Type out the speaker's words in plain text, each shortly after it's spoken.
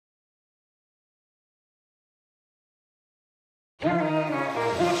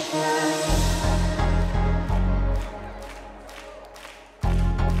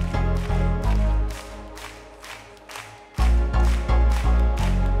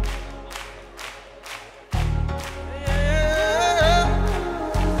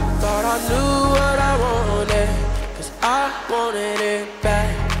wanted it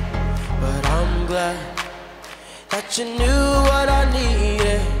back, but I'm glad that you knew what I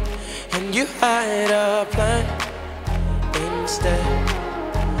needed and you had a plan instead.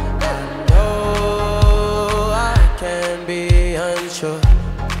 I know I can be unsure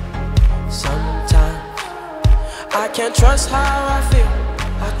sometimes. I can't trust how I feel,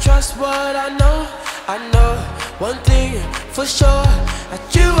 I trust what I know. I know one thing for sure,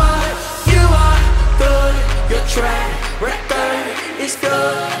 that you are good. Your track record is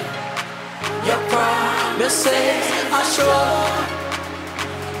good. Your promises are sure.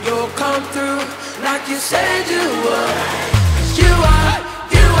 You'll come through like you said you would. 'Cause you are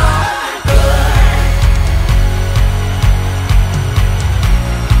good.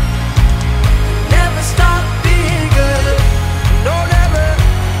 Never stop being good. No, never.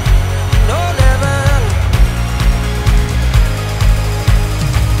 No, never.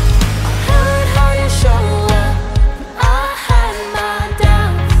 I heard how you show up. I had my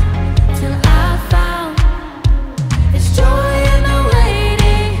doubts till I found it's joy in the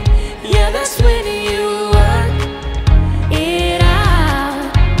waiting. Yeah, that's when you work it out.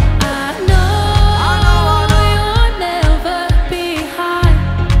 I know you'll never be high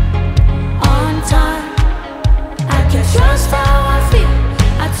on time. I can trust how I feel,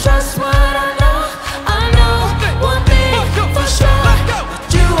 I trust what I know. I know one thing for sure, that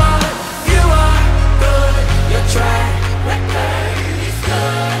you are good. Your track record is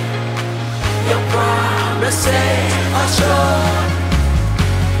good. Your promises are sure.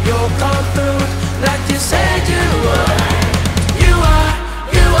 You'll come through like you said you would. You are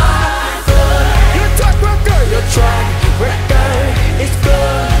good. Your track record is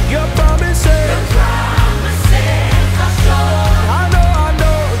good. Your promises are sure. I know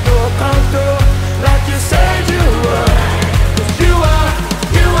you'll come through like you said you would. 'Cause you are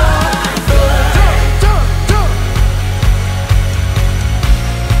good.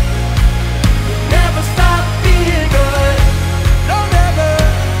 Never stop being good. No, never.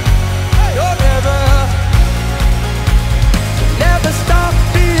 No, never. Never stop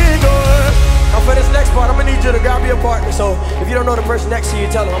being good. Now for this next part, I'm gonna need you to grab your partner. So if you don't know the person next to you,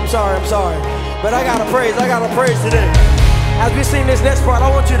 tell them, I'm sorry. But I gotta praise today. As we sing this next part, I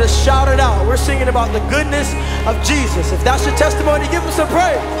want you to shout it out. We're singing about the goodness of Jesus. If that's your testimony, give him some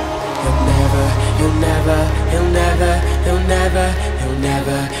praise. He'll never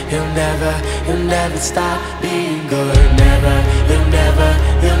stop being good.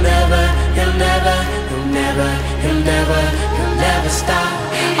 He'll never stop.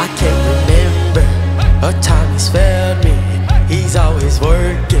 I can't remember a time he's failed me. He's always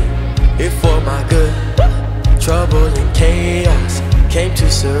working it for my good. Trouble and chaos came to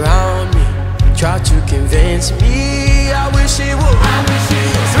surround me, tried to convince me I wish he would.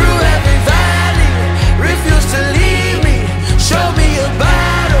 Through every valley, refused to